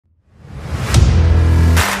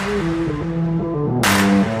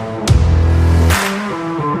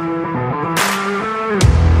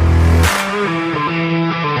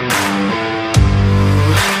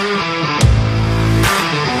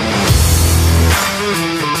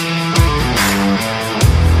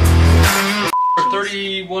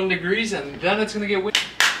then it's gonna get windy.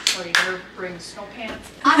 Or you better bring snow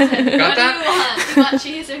pants. Austin, Got that? What do you want? Do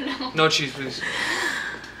you want cheese or no? No cheese, please.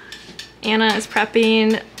 Anna is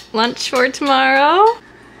prepping lunch for tomorrow.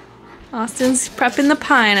 Austin's prepping the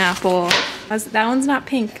pineapple. That one's not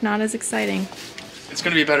pink, not as exciting. It's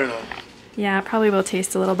gonna be better though. Yeah, it probably will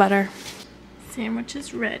taste a little better. Sandwich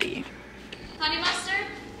is ready. Honey mustard?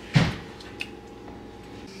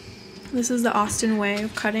 This is the Austin way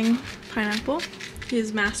of cutting pineapple. He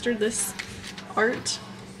has mastered this art.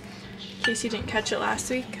 In case you didn't catch it last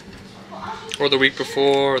week. Or the week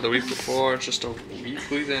before, or the week before. It's just a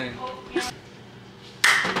weekly thing.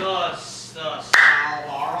 Yes.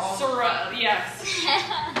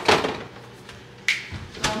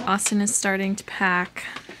 Austin is starting to pack.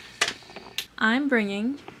 I'm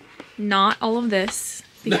bringing not all of this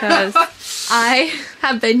because I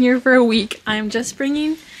have been here for a week. I'm just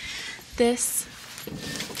bringing this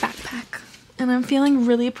backpack. And I'm feeling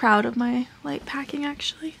really proud of my light packing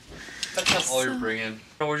actually. That's not all you're bringing.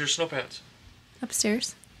 Oh, where's your snow pants?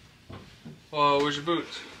 Upstairs. Oh, where's your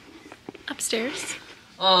boots? Upstairs.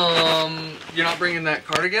 You're not bringing that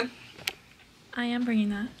cardigan? I am bringing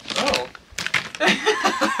that. Oh.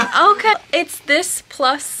 Okay. It's this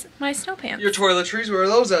plus my snow pants. Your toiletries, where are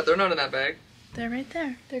those at? They're not in that bag. They're right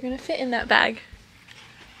there. They're gonna fit in that bag.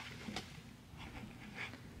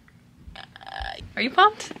 Are you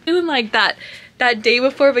pumped? Feeling like that day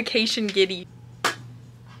before vacation giddy.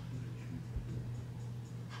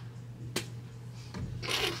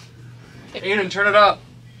 Aiden, turn it up.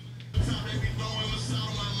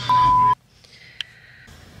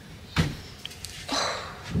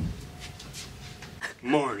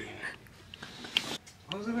 Morning.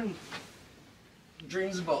 I was having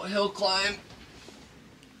dreams about hill climb.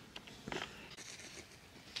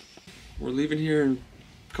 We're leaving here in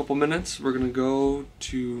a couple minutes. We're gonna go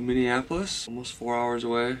to Minneapolis, almost 4 hours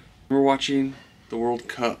away. We're watching the World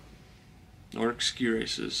Cup, Nordic ski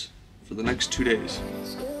races, for the next 2 days.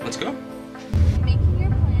 Let's go.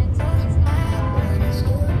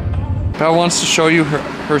 Val wants to show you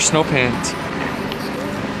her snow pants.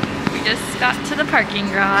 We just got to the parking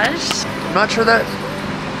garage. I'm not sure that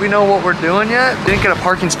we know what we're doing yet. Didn't get a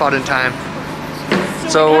parking spot in time.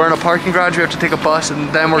 So we're in a parking garage, we have to take a bus,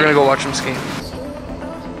 and then we're gonna go watch them ski.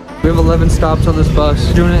 We have 11 stops on this bus.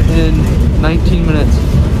 We're doing it in 19 minutes.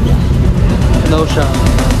 No shot.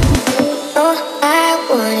 All I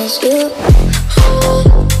want is you.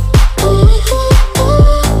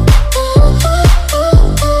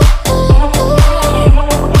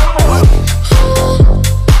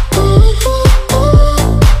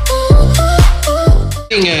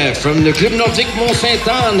 From le club nordique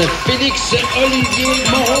Mont-Saint-Anne, Félix Olivier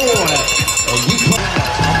Moreau.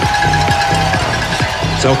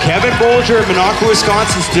 So Kevin Bolger of Minneapolis,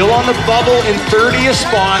 Wisconsin, still on the bubble in 30th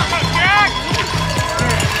spot.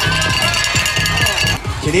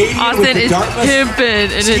 Canadian Austin with the is Dartmouth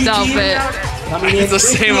pimping in his outfit. It's the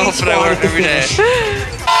same outfit I wear every day.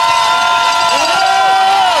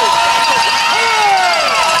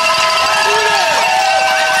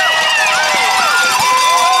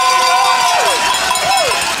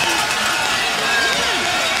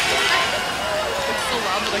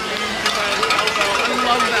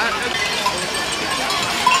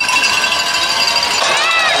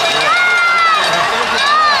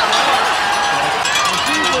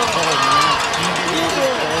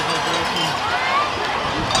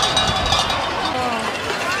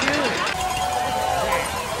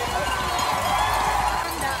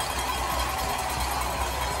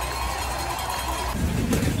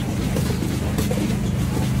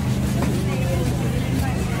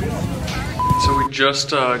 So we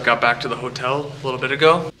just got back to the hotel a little bit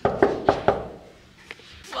ago.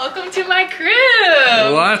 Welcome to my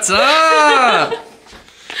crib! What's up?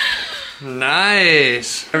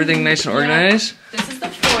 Nice. Everything nice and organized. This is the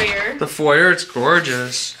foyer. The foyer, it's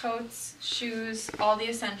gorgeous. Coats, shoes, all the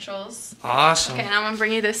essentials. Awesome. Okay, now I'm gonna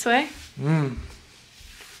bring you this way. Mm.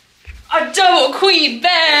 A double queen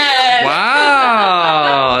bed!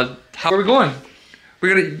 Wow. How are we going?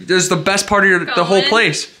 We're gonna. This is the best part of the whole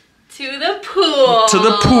place. To the pool. To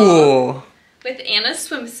the pool. With Anna's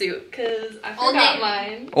swimsuit, because I Old forgot Navy.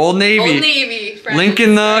 mine. Old Navy. Old Navy, friends. Link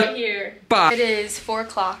in the right here. box. It is 4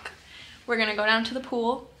 o'clock. We're gonna go down to the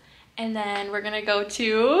pool, and then we're gonna go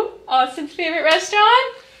to Austin's favorite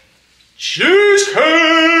restaurant, Cheesecake.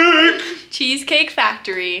 Cheesecake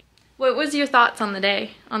Factory. What was your thoughts on the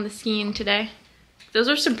day, on the skiing today? Those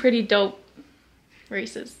were some pretty dope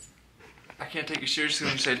races. I can't take you seriously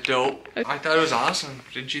when you say dope. I thought it was awesome.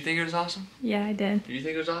 Didn't you think it was awesome? Yeah, I did. Did you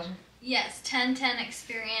think it was awesome? Yes, 10/10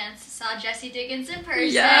 experience. Saw Jesse Diggins in person.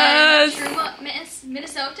 Yes. True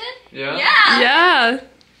Minnesotan? Yeah. Yeah. Yeah. It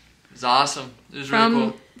was awesome. It was really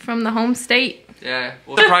cool. From the home state. Yeah.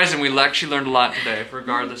 Well, surprising, we actually learned a lot today,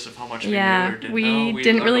 regardless of how much we knew or didn't know. We We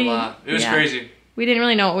didn't learned really. a lot. It was crazy. We didn't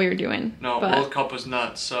really know what we were doing. No, but World Cup was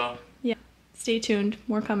nuts, so. yeah. Stay tuned.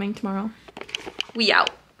 More coming tomorrow. We out.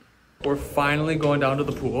 We're finally going down to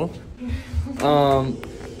the pool.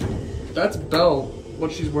 That's Belle,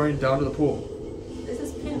 what she's wearing down to the pool. This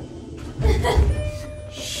is Pimp.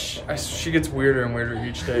 She gets weirder and weirder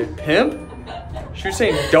each day. Pimp? She was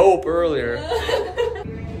saying dope earlier.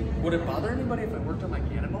 Would it bother anybody if I worked on my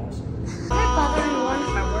cannonballs? Would it bother anyone if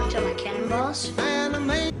I worked on my cannonballs?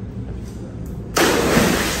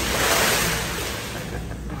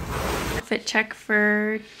 Outfit check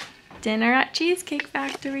for dinner at Cheesecake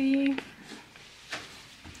Factory.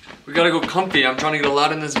 We gotta go comfy. I'm trying to get a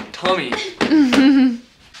lot in this tummy.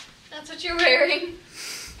 That's what you're wearing.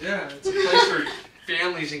 Yeah, it's a place for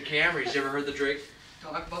families and Camrys. You ever heard the Drake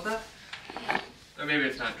talk about that? Or maybe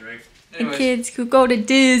it's not Drake. The Anyways. kids who go to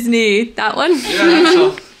Disney. That one? Yeah,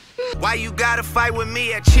 so. Why you gotta fight with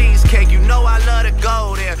me at Cheesecake? You know I love to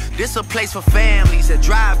go there. This a place for families that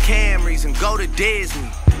drive Camrys and go to Disney.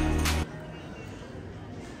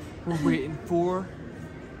 We're waiting for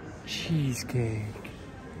cheesecake.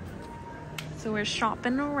 So we're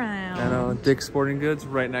shopping around. I know, Dick's Sporting Goods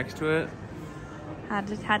right next to it. Had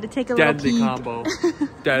to take a Deadly little combo.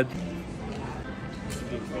 Dead.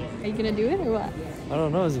 Are you gonna do it or what? I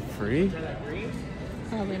don't know, is it free?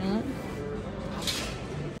 Probably not.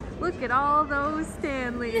 Look at all those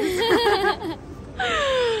Stanleys. Look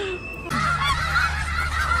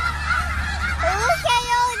at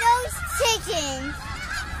all those chickens.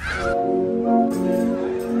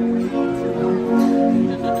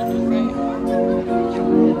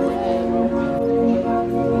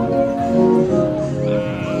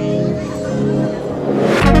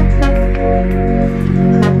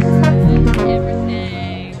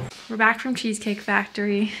 We're back from Cheesecake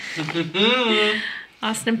Factory.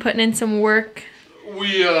 Austin putting in some work.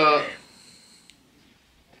 We, I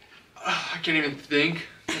can't even think.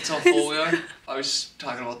 That's how full we are. I was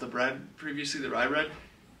talking about the bread previously, the rye bread.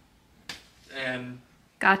 And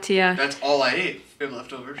Got to ya. that's all I ate. We have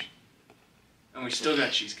leftovers. And we still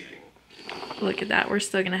got cheesecake. Look at that. We're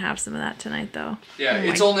still gonna have some of that tonight though. Yeah, Oh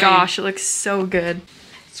it's my only gosh, it looks so good.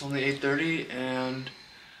 It's only 8:30 and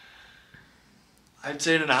I'd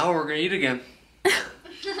say in an hour we're gonna eat again.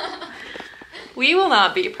 We will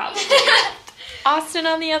not be probably. Austin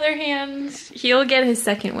on the other hand, he'll get his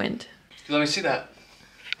second wind. Let me see that.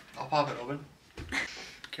 I'll pop it open.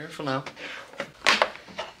 Careful now.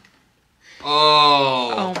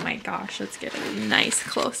 Oh. Oh my gosh, let's get a nice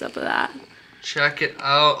close up of that. Check it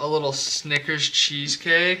out. A little Snickers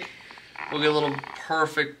cheesecake. We'll get a little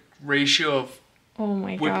perfect ratio of Oh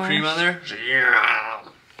my whipped gosh. cream on there. Yeah.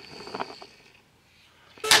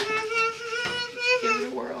 Give it a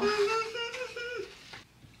whirl. Grow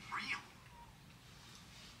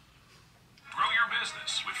your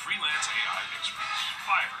business with freelance AI experts.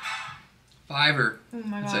 Fiverr. Fiverr. Oh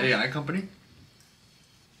my It's gosh. an AI company.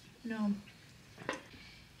 No.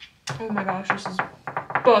 Oh my gosh, this is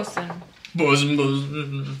bussin'. Buzzing.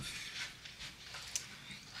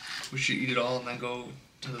 We should eat it all and then go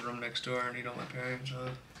to the room next door and eat all my parents, huh?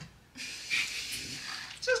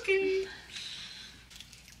 Just kidding.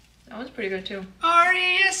 That one's pretty good too.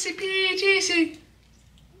 R-E-S-C-P-G-C.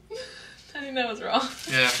 I think that was wrong.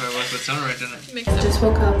 Yeah, if I was, that sounded right, didn't it? I just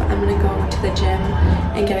woke up. I'm gonna go to the gym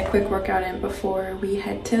and get a quick workout in before we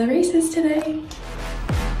head to the races today.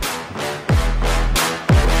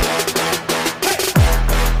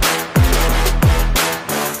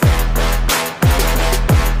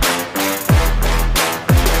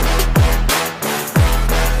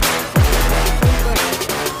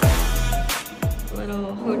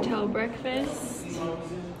 Little hotel breakfast. Got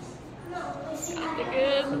the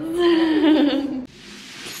goods.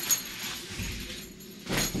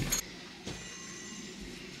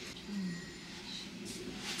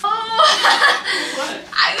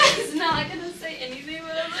 I was not gonna say anything,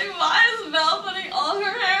 but I was like, why is Mel putting all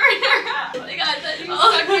her hair in her hat? Like, I thought you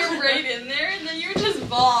stuck your braid in there, and then you're just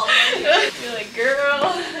bald. You're like,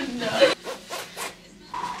 girl, no.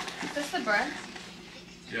 Is this the bread?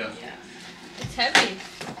 Yeah. It's heavy.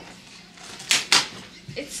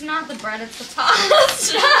 It's not the bread, it's the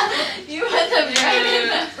pasta. You put the bread in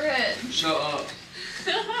the fridge. Shut up.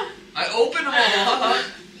 I opened them all up.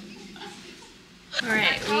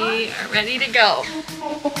 Alright, we are ready to go.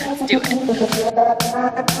 Let's do it.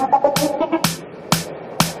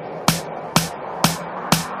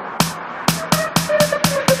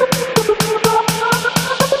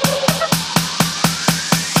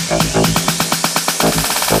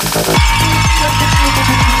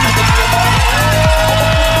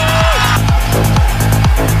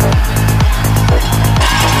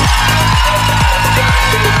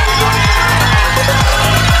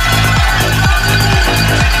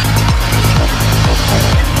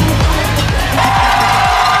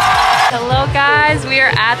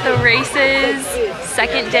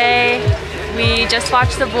 second day. We just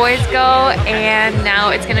watched the boys go, and now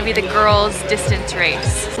it's gonna be the girls' distance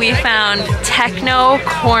race. We found Techno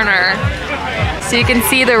Corner. So you can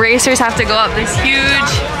see the racers have to go up this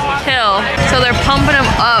huge hill. So they're pumping them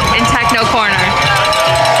up in Techno Corner.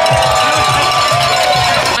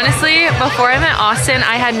 Honestly, before I met Austin,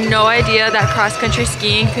 I had no idea that cross-country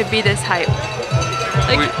skiing could be this hype.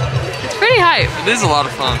 Like, it's pretty hype. It is a lot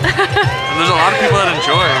of fun. And there's a lot of people that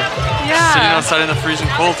enjoy sitting Yeah. outside in the freezing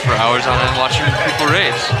cold for hours on end watching people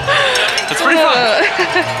race. It's pretty fun.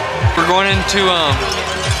 We're going into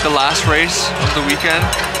the last race of the weekend.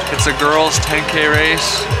 It's a girls 10K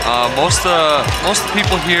race. Most of the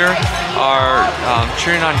people here are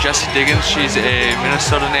cheering on Jessie Diggins. She's a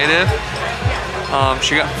Minnesota native.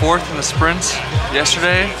 She got 4th in the sprints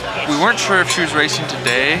yesterday. We weren't sure if she was racing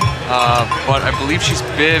today, but I believe she's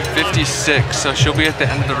bib 56, so she'll be at the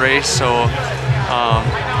end of the race. So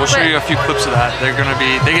we'll show you a few clips of that. They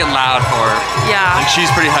get loud for her. Yeah. And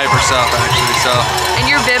she's pretty hype herself, actually. So. And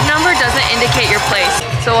your bib number doesn't indicate your place,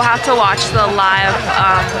 so we'll have to watch the live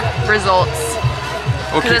results.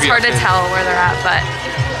 Because it's hard to tell where they're at, but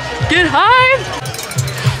get hype!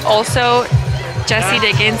 Also, Jessie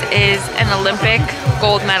Diggins is an Olympic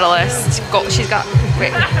gold medalist. She's got,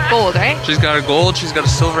 wait, gold, right? She's got a gold, she's got a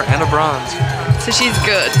silver, and a bronze. So she's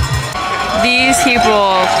good. These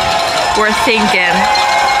people were thinking.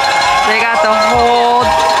 They got the whole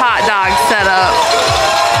hot dog set up.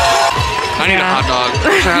 I need a hot dog.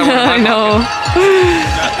 I know.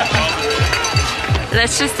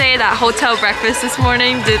 Let's just say that hotel breakfast this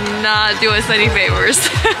morning did not do us any favors.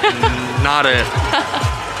 Not it.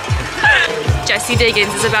 Jessie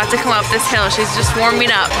Diggins is about to come up this hill. She's just warming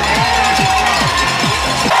up.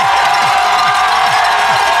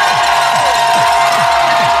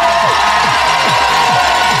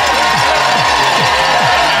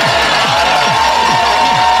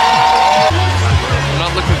 I'm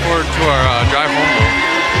not looking forward to our drive home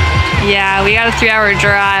though. Yeah, we got a 3-hour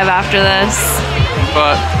drive after this.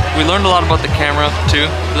 But we learned a lot about the camera too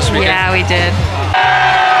this weekend. Yeah, we did.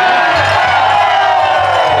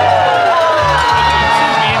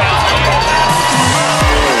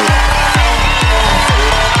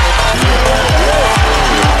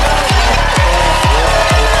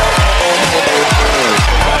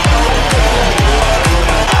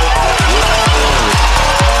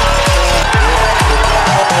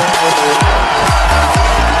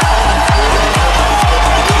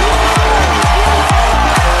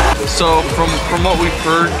 So from what we've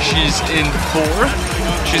heard, she's in 4th.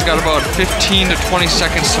 She's got about 15 to 20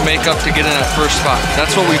 seconds to make up to get in that first spot.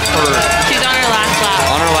 That's what we've heard. She's on her last lap.